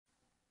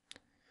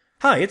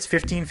Hi, it's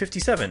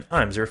 1557.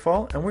 I'm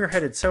Zerfall, and we're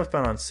headed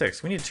southbound on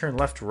 6. We need to turn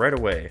left right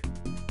away.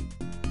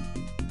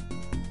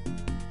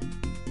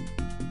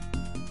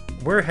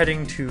 We're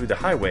heading to the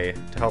highway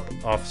to help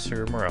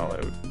Officer Morale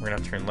out. We're gonna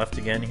have to turn left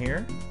again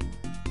here.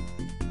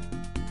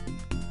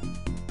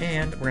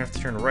 And we're gonna have to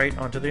turn right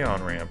onto the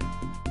on-ramp.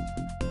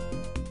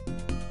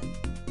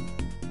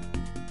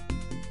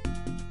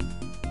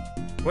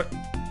 What?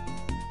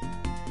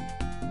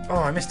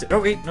 Oh, I missed it. Oh,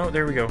 wait, no,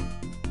 there we go.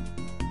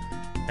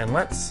 And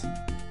let's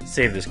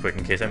save this quick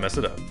in case I mess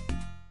it up.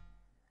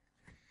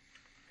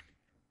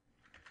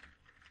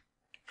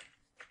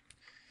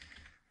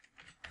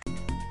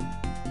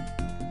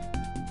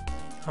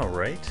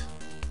 Alright.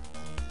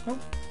 Oh,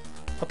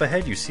 up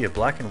ahead you see a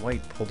black and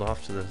white pulled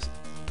off to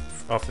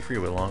off the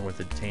freeway along with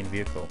a detained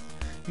vehicle.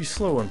 You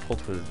slow and pull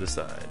to the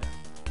side.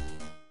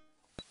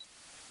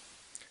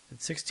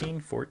 It's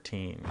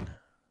 1614.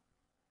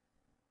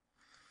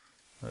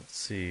 Let's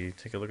see,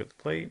 take a look at the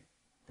plate.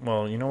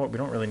 Well, you know what, we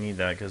don't really need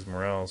that because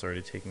Morale's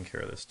already taken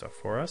care of this stuff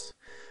for us.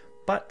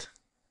 But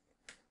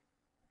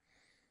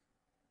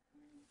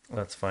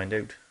let's find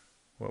out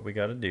what we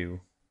gotta do.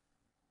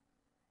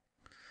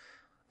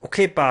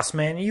 Okay, boss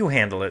man, you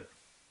handle it.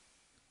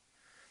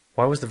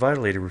 Why was the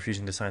Vitalator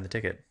refusing to sign the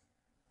ticket?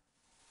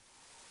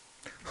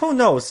 Who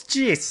knows?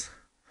 Jeez.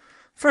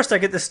 First I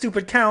get this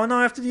stupid cow, and now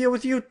I have to deal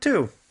with you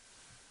too.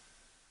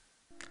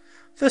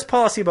 This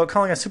policy about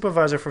calling a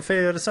supervisor for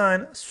failure to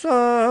sign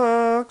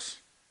sucks.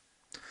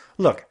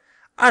 Look,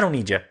 I don't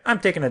need you. I'm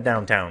taking it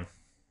downtown.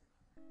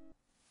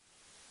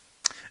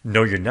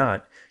 No, you're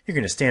not. You're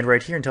going to stand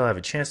right here until I have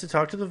a chance to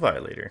talk to the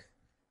Violator.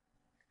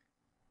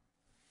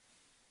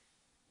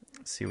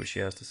 Let's see what she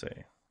has to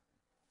say.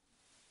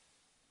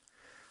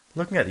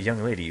 Looking at the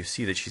young lady, you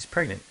see that she's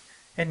pregnant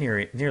and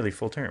nearly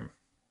full term.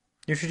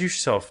 You introduce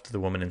yourself to the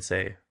woman and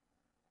say,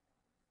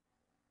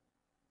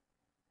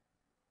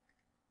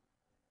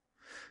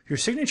 "Your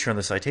signature on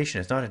the citation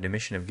is not an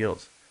admission of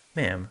guilt.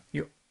 Ma'am,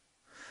 you..."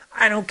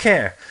 I don't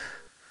care.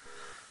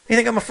 You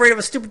think I'm afraid of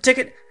a stupid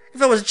ticket?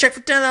 If I was a check for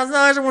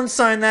 $10,000, I wouldn't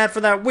sign that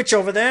for that witch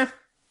over there.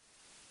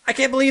 I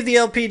can't believe the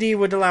LPD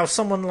would allow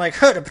someone like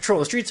her to patrol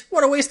the streets.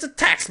 What a waste of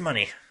tax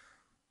money.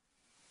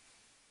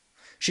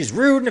 She's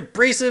rude and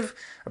abrasive,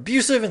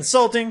 abusive,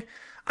 insulting.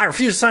 I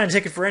refuse to sign a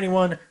ticket for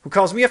anyone who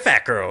calls me a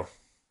fat girl.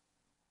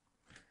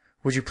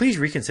 Would you please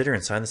reconsider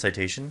and sign the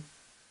citation?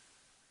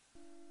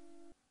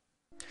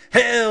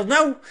 Hell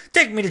no!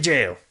 Take me to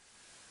jail!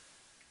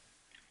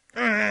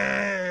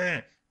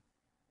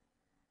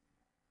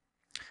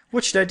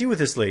 What should I do with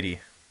this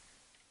lady?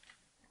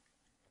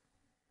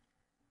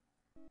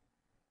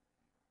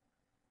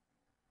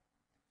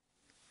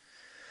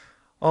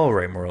 All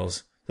right,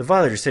 Morals. The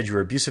Violator said you were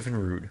abusive and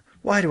rude.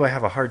 Why don't I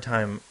have a hard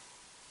time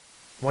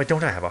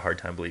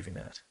believing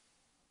that?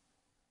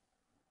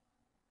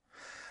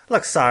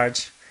 Look,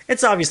 Sarge,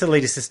 it's obvious the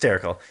lady's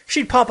hysterical.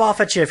 She'd pop off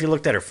at you if you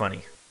looked at her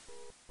funny.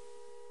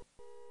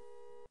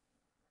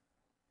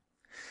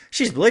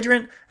 She's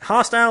belligerent and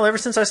hostile ever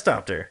since I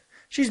stopped her.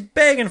 She's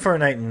begging for a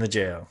night in the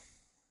jail.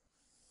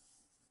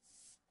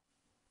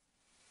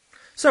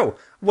 So,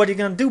 what are you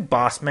gonna do,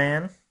 boss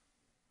man?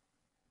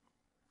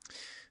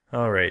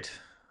 Alright.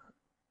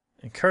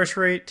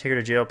 Incarcerate, take her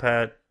to jail,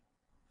 Pat.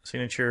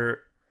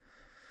 Signature.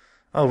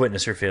 I'll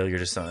witness her failure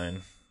to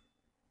sign.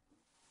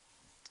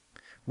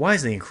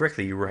 Wisely and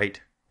correctly you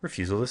write,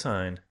 refusal to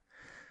sign.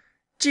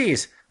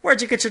 Geez,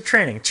 where'd you get your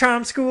training?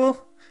 Charm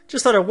school?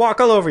 Just let her walk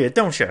all over you,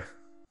 don't you?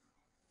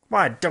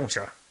 Why don't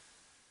you?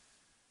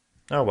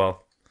 Oh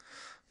well.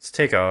 Let's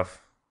take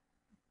off.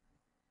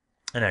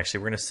 And actually,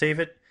 we're going to save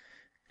it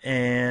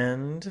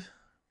and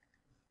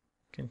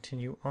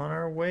continue on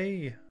our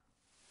way.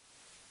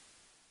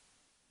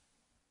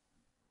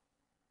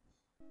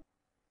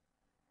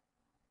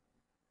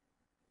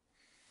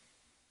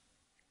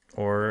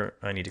 Or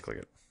I need to click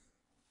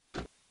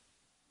it.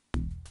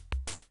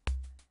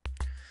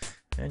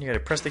 And you got to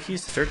press the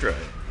keys to start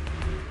driving.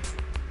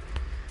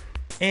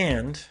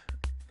 And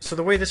so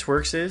the way this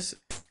works is,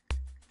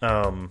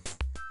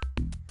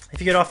 if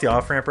you get off the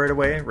off-ramp right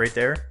away, right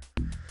there,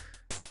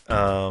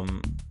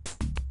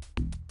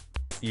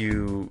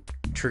 you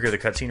trigger the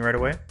cutscene right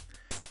away.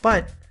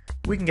 But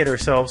we can get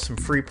ourselves some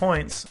free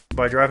points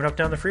by driving up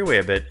down the freeway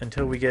a bit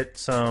until we get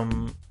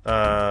some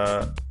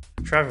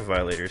traffic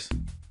violators.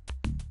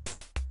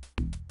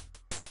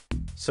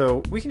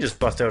 So we can just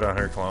bust out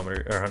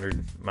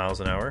 100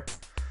 miles an hour.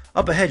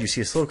 Up ahead, you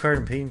see a slow car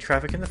impeding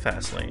traffic in the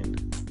fast lane.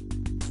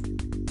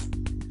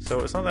 So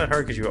it's not that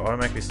hard because you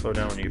automatically slow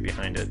down when you get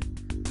behind it.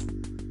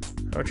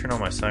 How do I turn on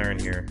my siren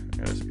here? I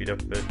gotta speed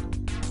up a bit.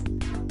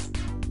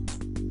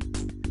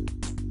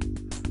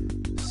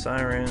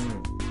 Siren.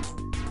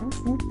 Whoop,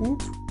 whoop,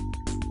 whoop.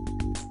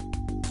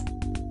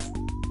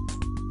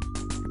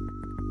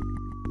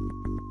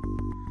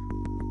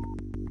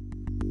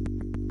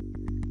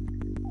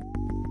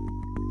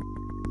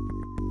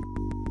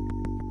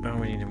 Oh,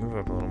 we need to move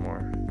up a little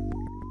more.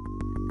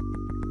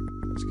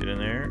 Let's get in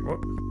there.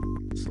 Whoop.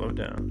 Slow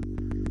down.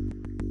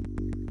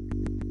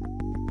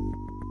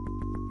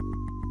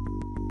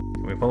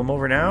 Can we pull him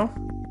over now?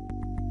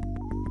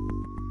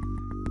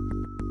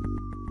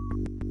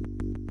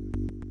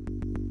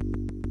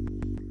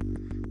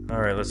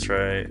 Alright, let's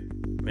try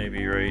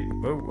maybe right.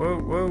 Whoa, whoa,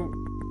 whoa.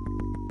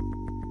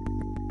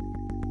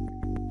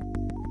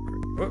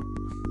 Whoa.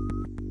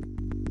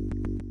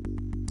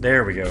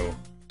 There we go.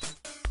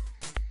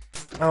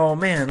 Oh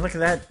man, look at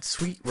that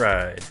sweet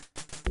ride.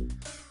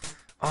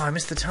 Oh, I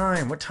missed the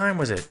time. What time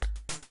was it?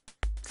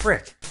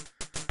 Frick.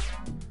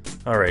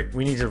 Alright,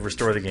 we need to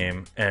restore the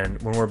game.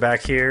 And when we're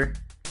back here,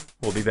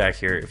 we'll be back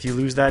here. If you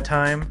lose that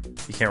time,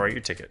 you can't write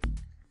your ticket.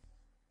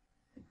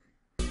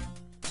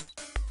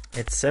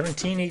 It's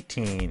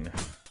 17:18.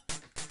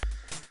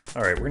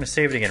 Alright, we're going to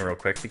save it again real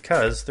quick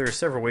because there are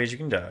several ways you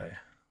can die.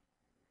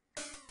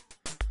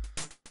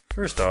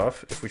 First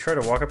off, if we try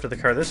to walk up to the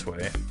car this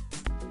way...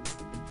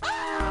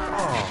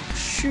 Oh,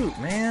 shoot,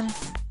 man.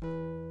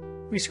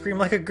 We scream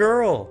like a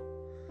girl.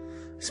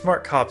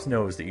 Smart cops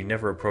knows that you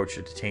never approach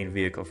a detained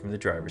vehicle from the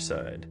driver's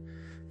side.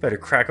 Better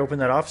crack open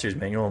that officer's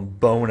manual and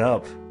bone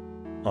up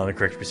on the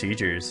correct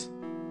procedures.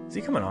 Is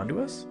he coming on to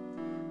us?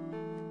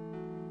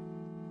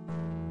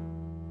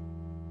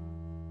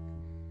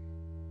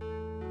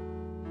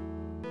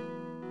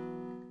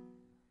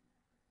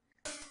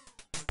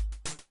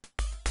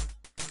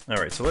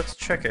 Alright, so let's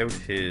check out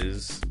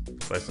his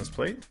license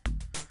plate.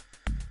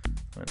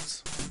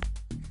 That's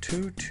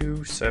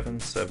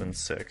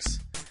 22776.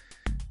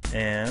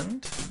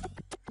 And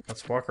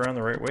let's walk around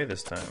the right way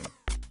this time.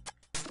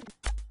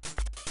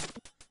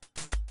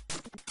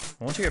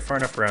 Once you get far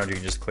enough around, you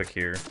can just click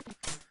here,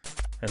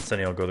 and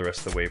Sunny will go the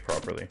rest of the way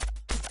properly.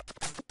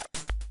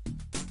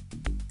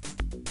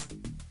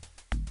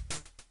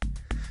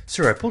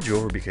 Sir, I pulled you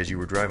over because you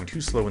were driving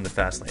too slow in the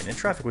fast lane, and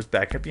traffic was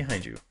backed up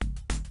behind you.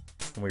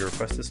 Can we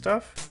request this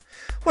stuff?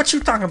 What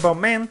you talking about,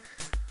 man?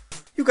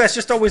 You guys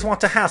just always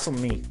want to hassle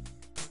me.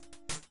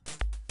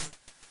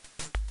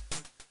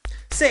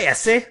 Say, I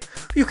say,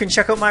 you can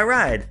check out my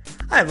ride.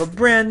 I have a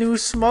brand new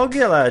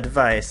Smogilla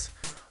device.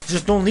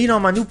 Just don't lean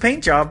on my new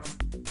paint job.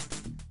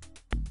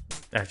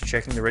 After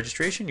checking the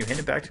registration, you hand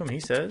it back to him. He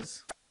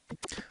says,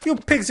 "You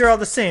pigs are all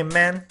the same,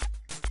 man."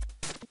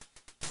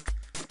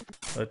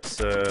 Let's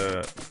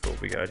look what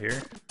we got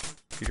here.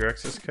 Computer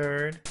access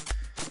card.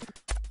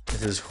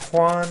 This is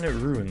Juan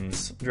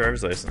Ruin's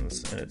driver's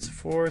license, and it's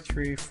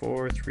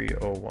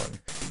 434301.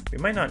 We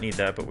might not need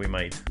that, but we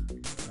might.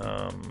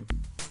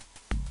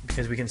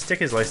 Because we can stick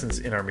his license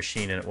in our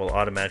machine and it will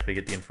automatically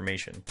get the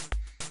information.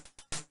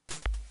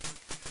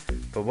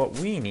 But what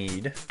we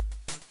need,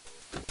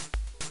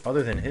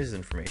 other than his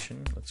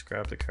information, let's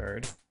grab the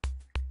card,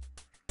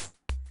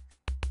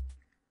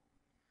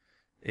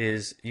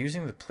 is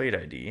using the plate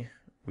ID,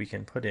 we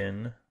can put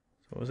in,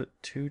 what was it,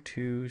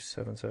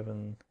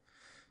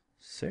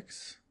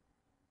 22776?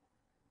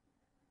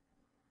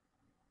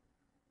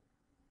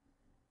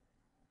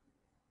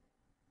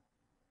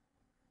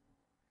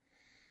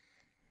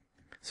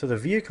 So the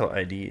vehicle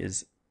ID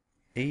is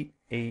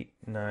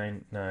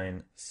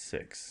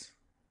 88996.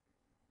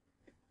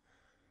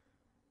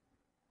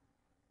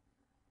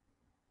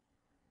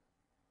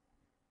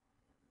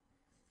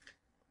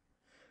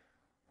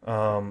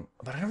 But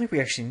I don't think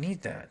we actually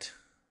need that.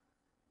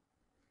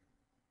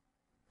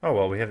 Oh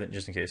well, we have it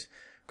just in case.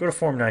 Go to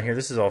Form 9 here.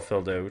 This is all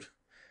filled out.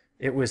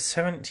 It was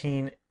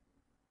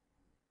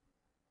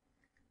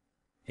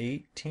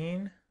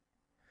 1718.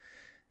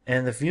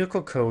 And the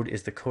vehicle code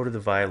is the code of the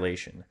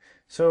violation.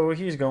 So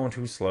he's going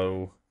too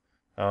slow.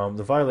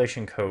 The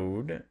violation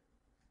code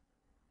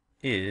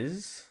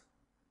is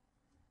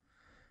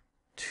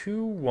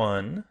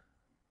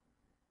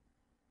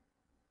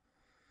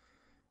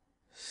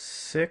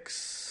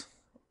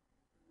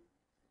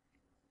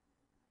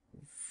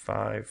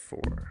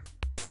 21654.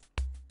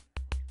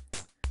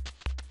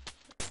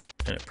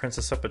 And it prints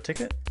us up a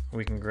ticket.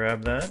 We can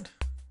grab that.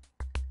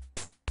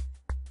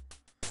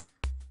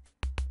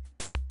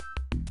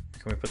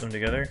 Can we put them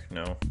together?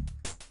 No.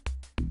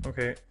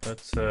 Okay,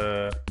 let's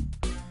get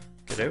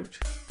out.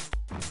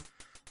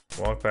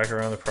 Walk back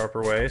around the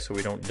proper way so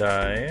we don't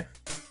die.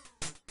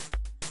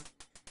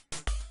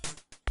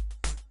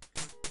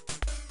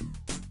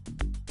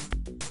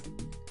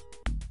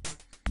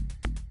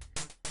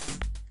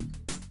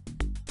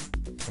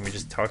 Can we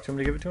just talk to him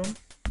to give it to him?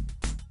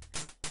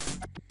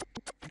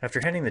 After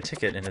handing the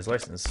ticket and his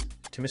license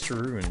to Mr.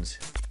 Ruins,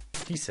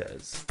 he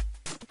says,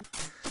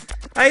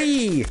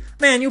 "Aye!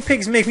 Man, you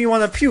pigs make me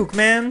want to puke,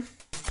 man!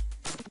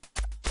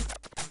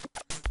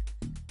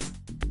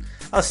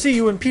 I'll see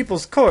you in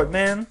people's court,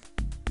 man!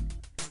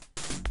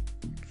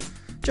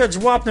 Judge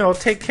Wapner will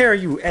take care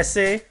of you,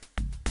 essay!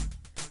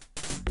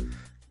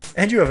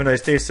 And you have a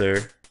nice day,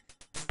 sir."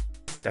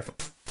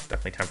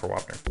 Definitely time for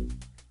Wapner.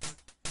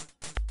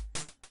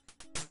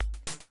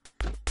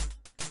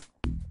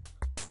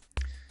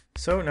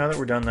 So now that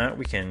we're done that,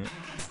 we can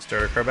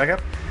start our car back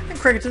up and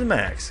crank it to the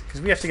max,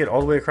 because we have to get all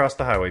the way across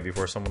the highway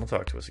before someone will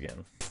talk to us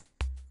again.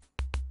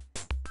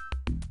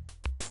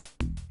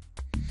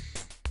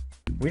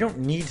 We don't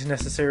need to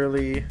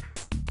necessarily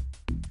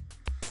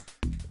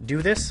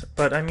do this,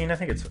 but I mean, I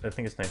think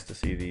it's nice to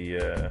see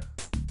the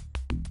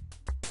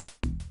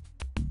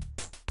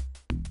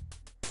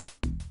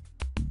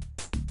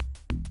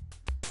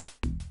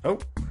Oh,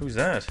 who's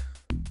that?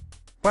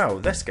 Wow,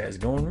 this guy's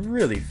going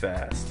really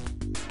fast.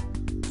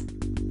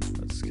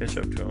 Let's catch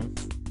up to him.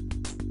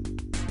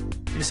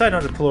 You decide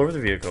not to pull over the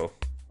vehicle,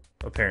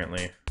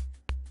 apparently.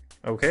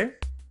 Okay.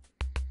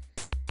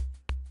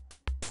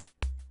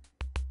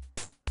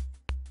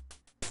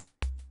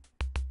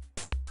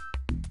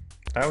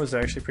 That was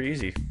actually pretty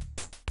easy.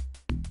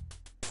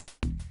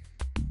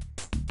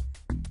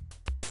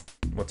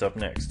 What's up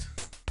next?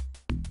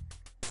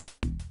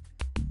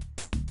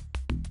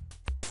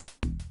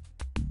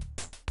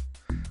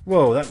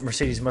 Whoa, that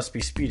Mercedes must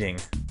be speeding.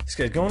 This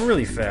guy's going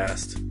really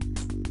fast.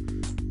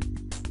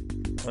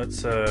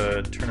 Let's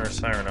turn our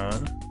siren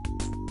on.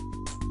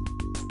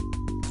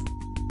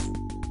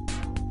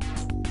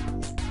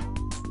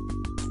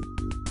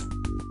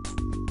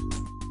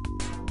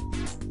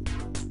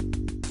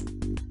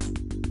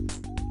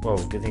 Whoa,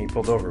 good thing he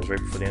pulled over. It was right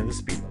before the end of the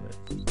speed limit.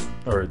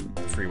 Or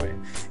the freeway.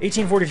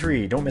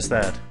 1843, don't miss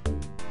that.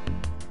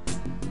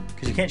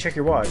 Because you can't check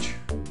your watch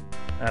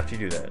after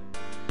you do that.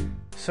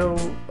 So,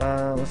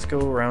 let's go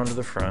around to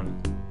the front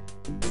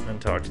and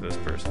talk to this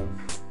person.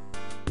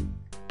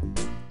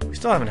 We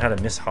still haven't had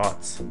a Miss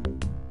Hots.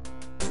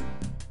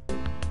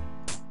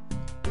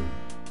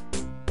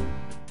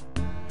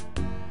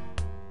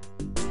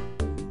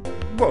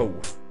 Whoa.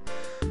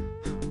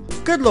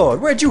 Good lord,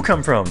 where'd you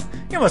come from?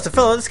 You must have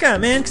fell out of the sky,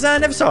 man, because I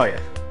never saw you.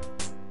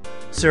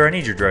 Sir, I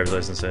need your driver's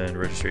license and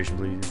registration,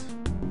 please.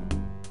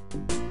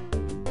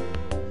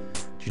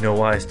 Do you know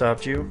why I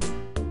stopped you?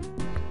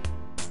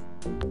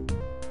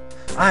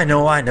 I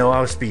know, I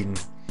was speeding.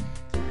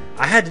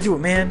 I had to do it,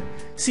 man.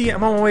 See,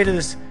 I'm on my way to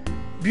this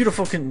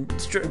beautifully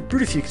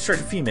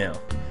constructed female.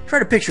 Try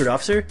to picture it,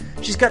 officer.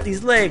 She's got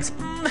these legs.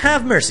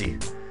 Have mercy.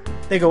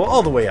 They go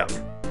all the way up.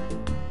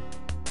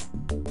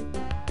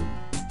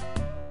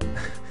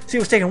 See,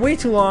 it was taking way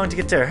too long to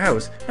get to her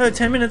house. Another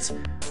 10 minutes,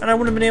 and I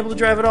wouldn't have been able to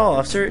drive at all,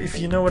 officer, if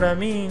you know what I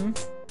mean.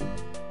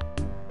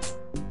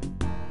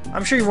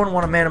 I'm sure you wouldn't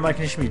want a man in my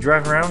condition to be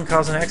driving around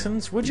causing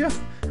accidents, would you?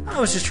 I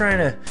was just trying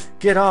to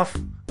get off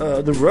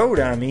the road,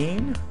 I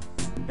mean.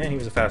 Man, he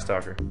was a fast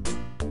talker.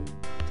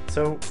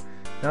 So,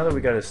 now that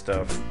we got his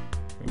stuff,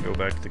 we can go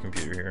back to the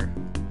computer here.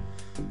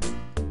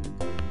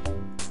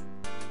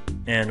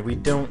 And we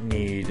don't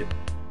need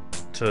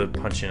to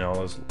punch in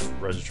all his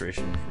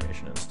registration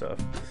information and stuff,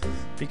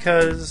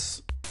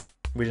 because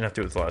we didn't have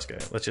to do it with the last guy.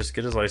 Let's just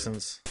get his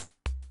license.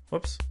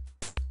 Whoops.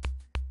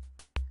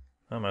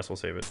 I might as well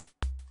save it.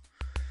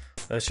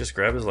 Let's just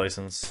grab his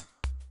license.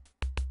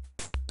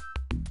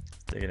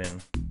 Take it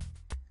in.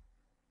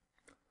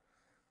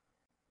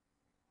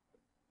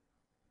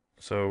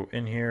 So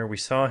in here we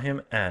saw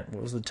him at,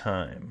 what was the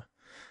time?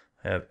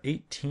 I have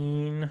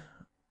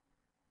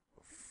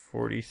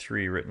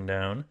 1843 written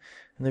down.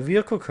 And the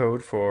vehicle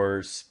code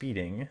for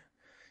speeding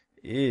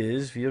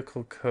is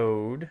vehicle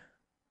code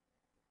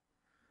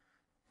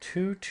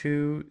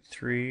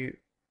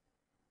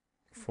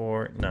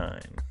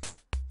 22349.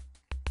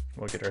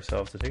 We'll get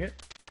ourselves a ticket.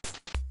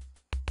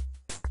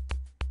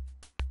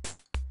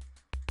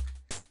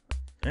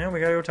 And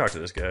we gotta go talk to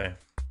this guy.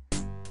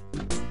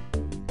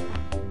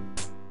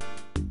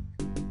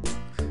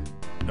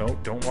 No,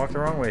 don't walk the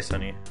wrong way,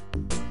 Sonny.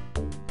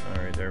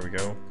 Alright, there we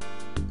go.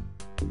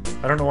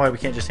 I don't know why we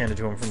can't just hand it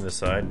to him from this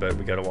side, but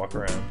we gotta walk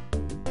around.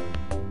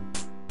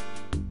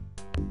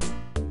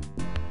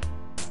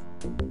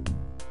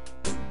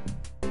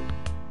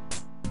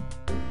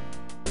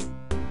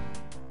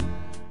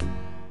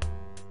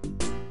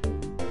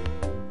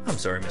 I'm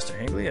sorry, Mr.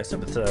 Hingley. I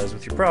sympathize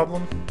with your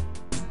problem.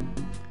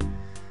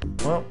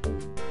 Well,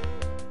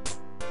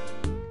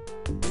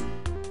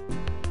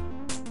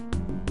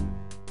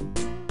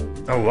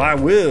 oh, I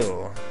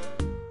will.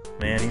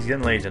 Man, he's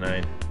getting late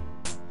tonight.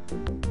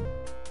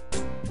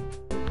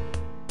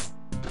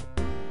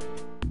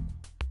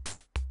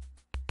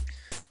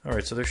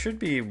 Alright, so there should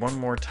be one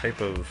more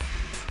type of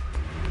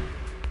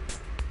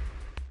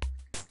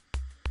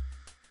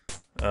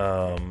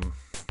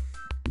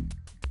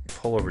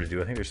pullover to do.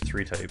 I think there's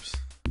 3 types.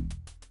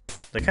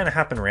 They kind of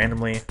happen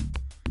randomly.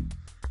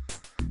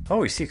 Oh,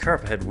 we see a car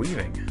up ahead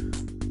weaving.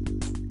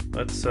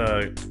 Let's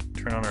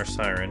turn on our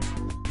siren.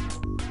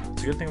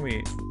 It's a good thing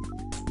we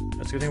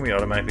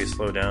automatically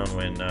slowed down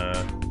when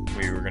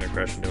we were going to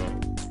crash into him.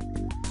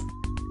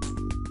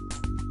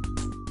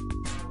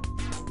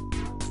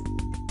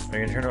 Are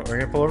you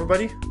gonna pull over,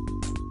 buddy?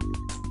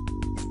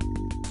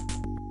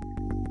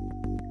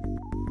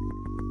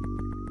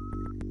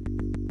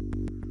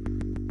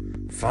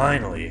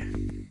 Finally.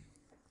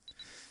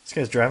 This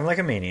guy's driving like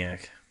a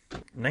maniac.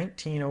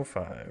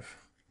 1905.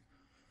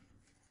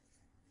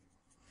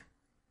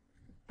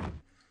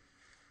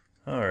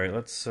 Alright,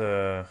 let's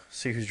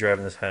see who's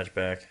driving this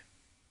hatchback.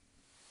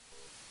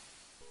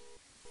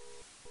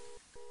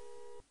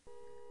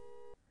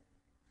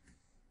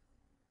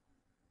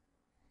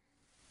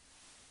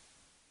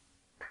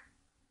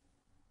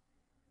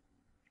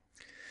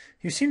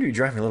 You seem to be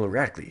driving a little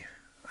erratically.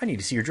 I need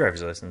to see your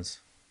driver's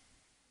license.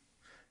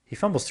 He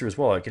fumbles through his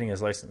wallet getting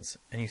his license,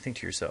 and you think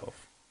to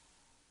yourself,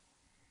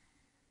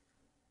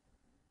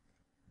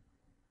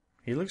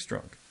 he looks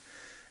drunk.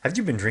 Have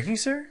you been drinking,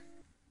 sir?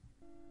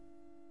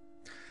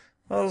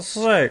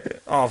 Say,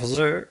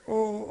 officer,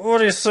 what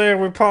do you say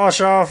we polish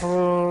off the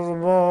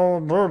ball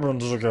of bourbon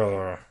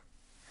together?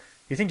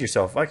 You think to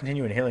yourself, if I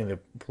continue inhaling the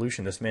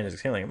pollution this man is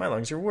exhaling, my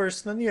lungs are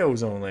worse than the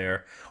ozone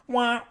layer.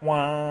 Wah,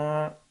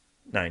 wah.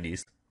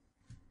 90s.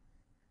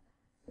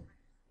 Let's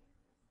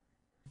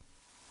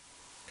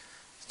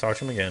talk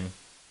to him again.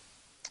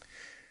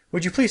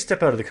 Would you please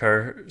step out of the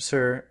car,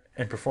 sir,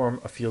 and perform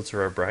a field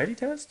sobriety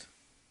test?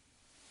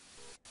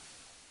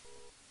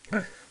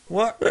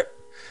 What?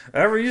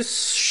 Ever you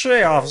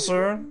say,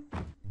 officer.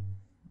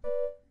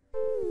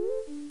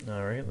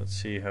 Alright, let's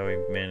see how he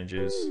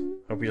manages.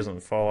 Hope he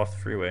doesn't fall off the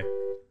freeway.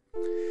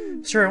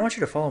 Sir, I want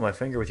you to follow my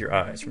finger with your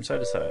eyes from side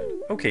to side.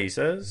 Okay, he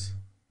says.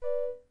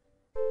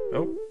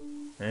 Oh.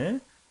 Eh?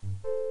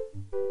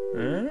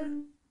 Eh?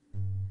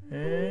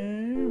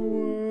 Eh?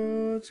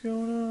 What's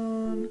going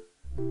on?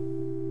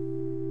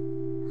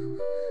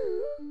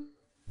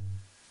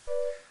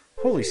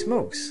 Holy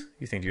smokes,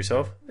 you think to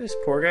yourself, this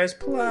poor guy's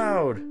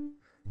plowed.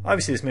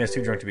 Obviously this man's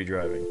too drunk to be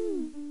driving.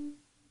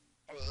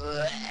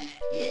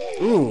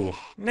 Ooh,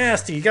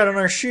 nasty, he got on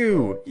our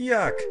shoe.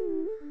 Yuck.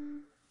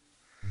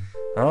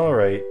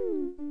 Alright.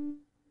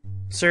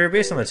 Sir,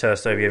 based on the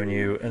test I've given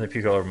you and the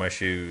puke all over my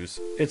shoes,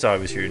 it's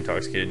obvious you're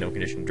intoxicated, no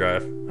condition to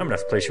drive. I'm gonna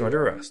have to place you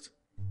under arrest.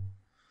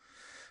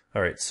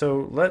 Alright,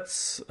 so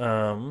let's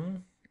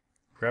grab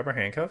our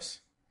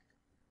handcuffs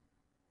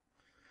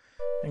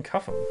and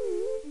cuff him.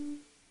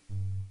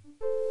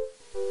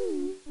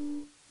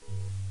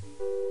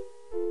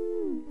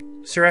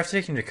 Sir, I have to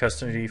take him to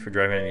custody for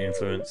driving under the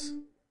influence.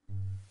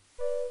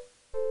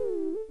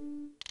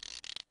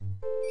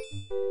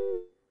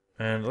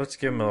 And let's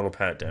give him a little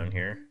pat down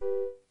here.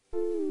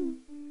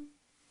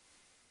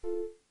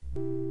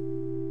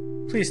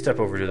 Please step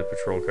over to the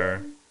patrol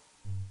car.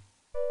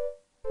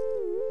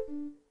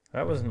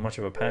 That wasn't much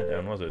of a pat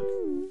down, was it?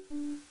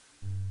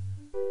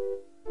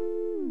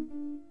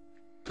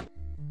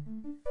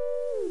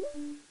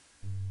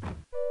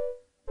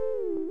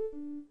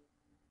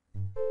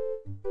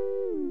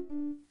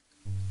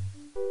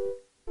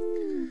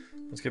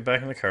 Let's get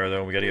back in the car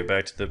though, we gotta get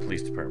back to the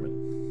police department.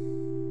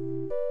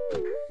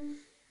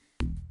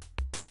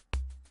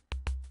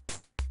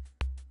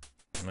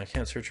 And I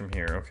can't search him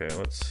here. Okay,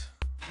 let's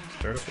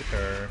start up the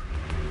car.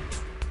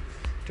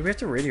 Do we have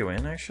to radio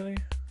in actually?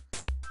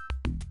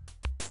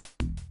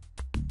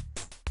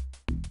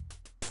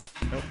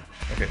 Nope.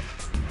 Okay.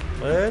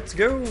 Let's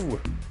go! A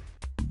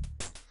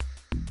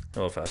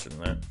little faster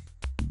than that.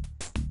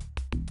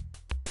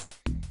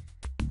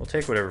 We'll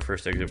take whatever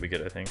first exit we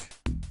get, I think.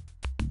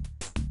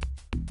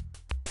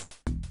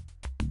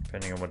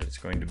 Depending on what it's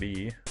going to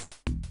be.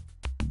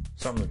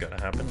 Something's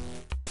gotta happen.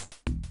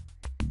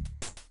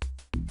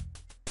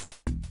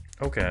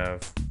 Okay.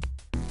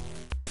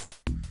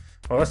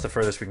 Well, that's the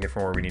furthest we can get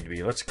from where we need to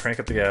be. Let's crank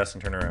up the gas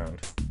and turn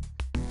around.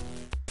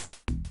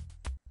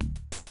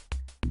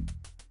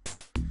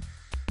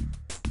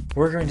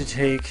 We're going to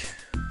take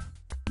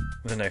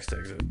the next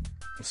exit.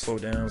 Slow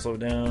down, slow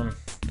down.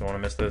 Don't want to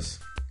miss this.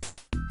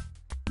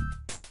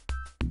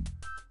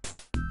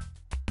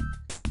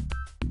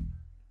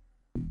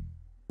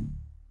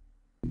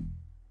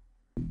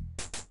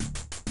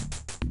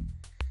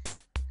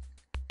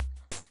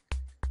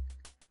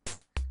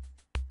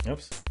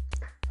 Oops.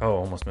 Oh,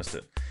 almost missed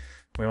it.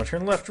 We want to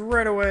turn left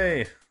right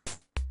away.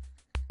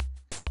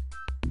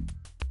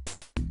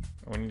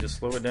 We need to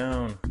slow it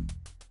down.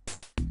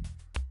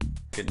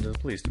 Get into the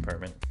police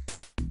department.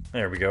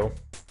 There we go.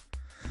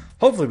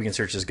 Hopefully we can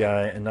search this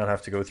guy and not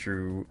have to go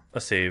through a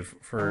save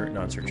for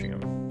not searching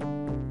him.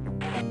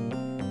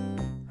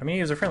 I mean,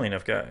 he was a friendly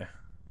enough guy.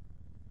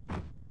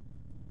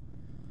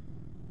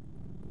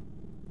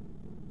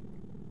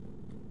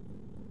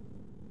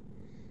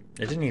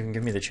 It didn't even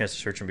give me the chance to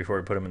search him before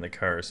I put him in the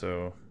car,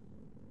 so...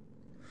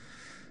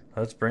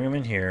 Let's bring him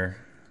in here.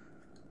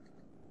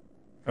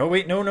 Oh,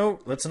 wait, no, no,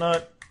 let's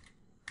not.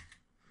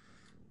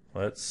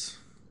 Let's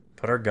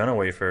put our gun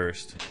away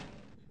first.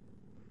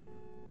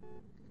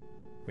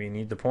 We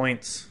need the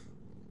points.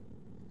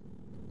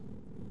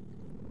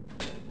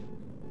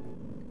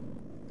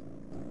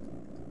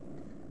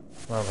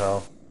 Come on,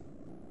 pal.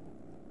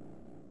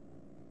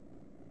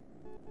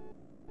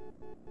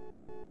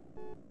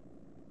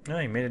 No,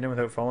 he made it in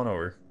without falling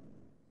over.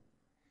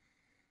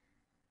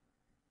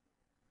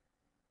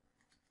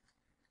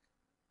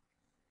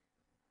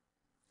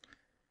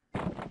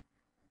 Oh,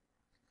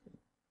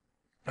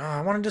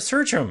 I wanted to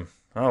search him.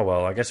 Oh,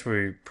 well, I guess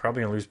we're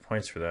probably going to lose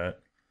points for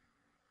that.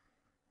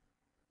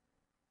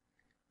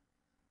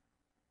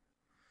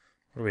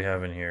 What do we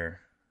have in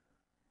here?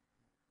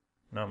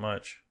 Not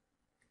much.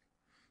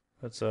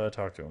 Let's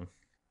talk to him.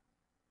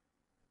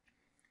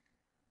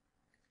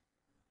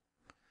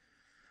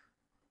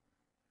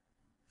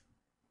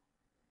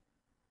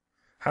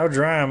 How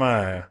dry am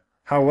I?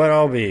 How wet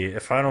I'll be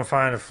if I don't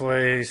find a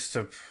place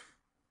to...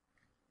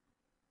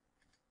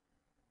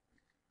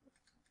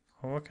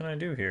 Well, what can I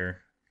do here?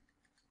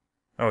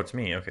 Oh, it's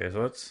me. Okay,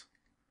 so let's...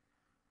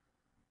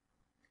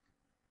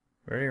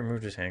 We already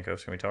removed his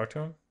handcuffs. Can we talk to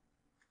him?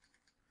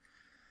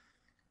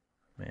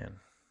 Man.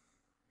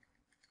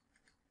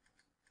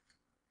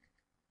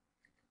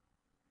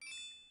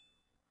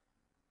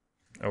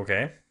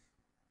 Okay.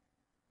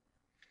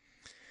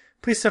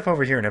 Please step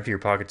over here and empty your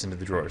pockets into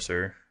the drawer,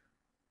 sir.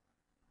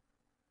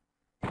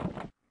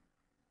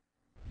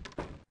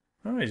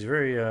 Oh, he's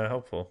very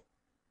helpful.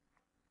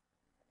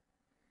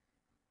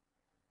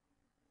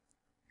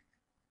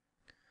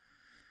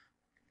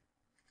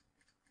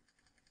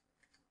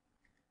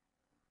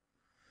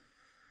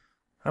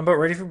 I'm about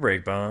ready for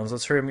break bombs.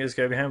 Let's hurry up and get this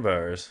guy behind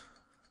bars.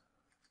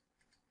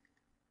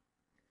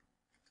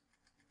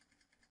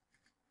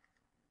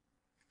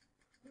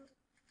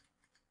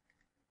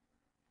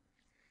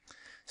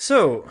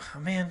 So, oh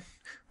man,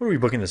 what are we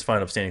booking this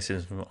fine upstanding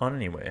citizen on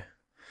anyway?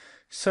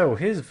 So,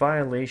 his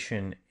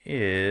violation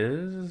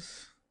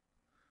is.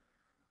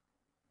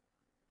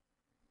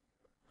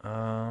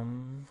 I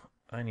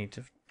need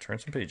to turn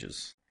some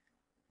pages.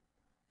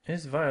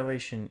 His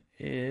violation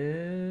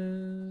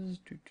is.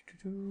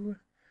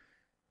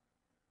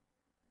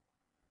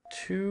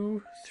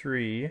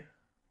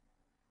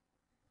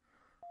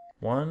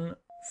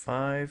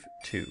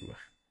 23152.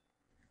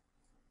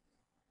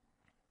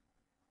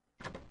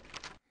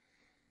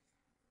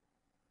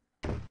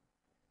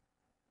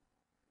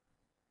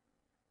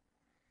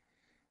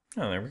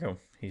 Oh, there we go.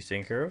 He's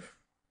taken care of.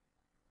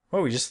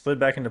 Oh, he just slid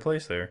back into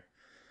place there.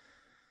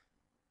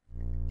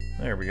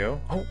 There we go.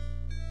 Oh,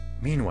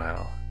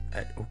 meanwhile,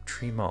 at Oak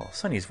Tree Mall,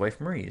 Sonny's wife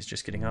Marie is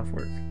just getting off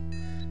work.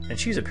 And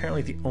she's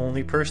apparently the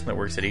only person that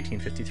works at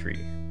 1853.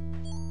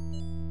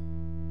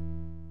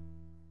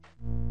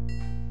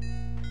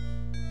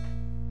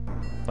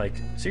 Like,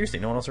 seriously,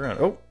 no one else around.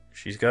 Oh,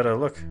 she's got a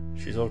look.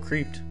 She's all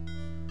creeped.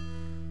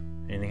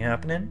 Anything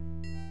happening?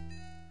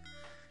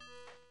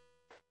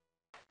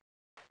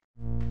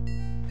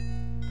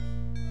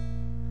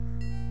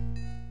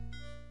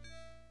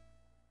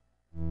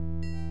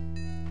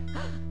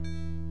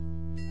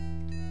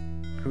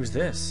 Who's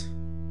this?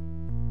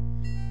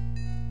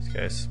 This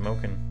guy's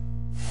smoking.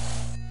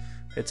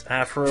 It's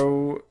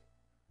Afro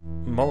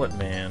Mullet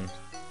Man.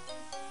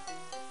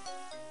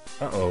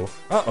 Uh-oh.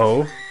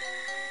 Uh-oh.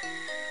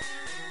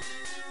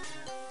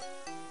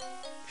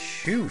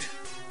 Shoot.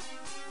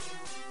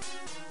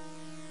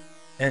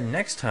 And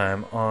next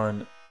time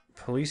on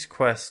Police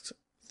Quest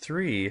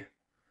 3,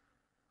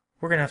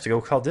 we're going to have to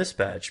go call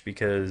dispatch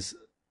because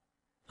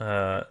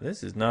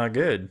this is not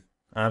good.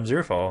 I'm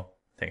Zerfall.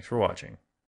 Thanks for watching.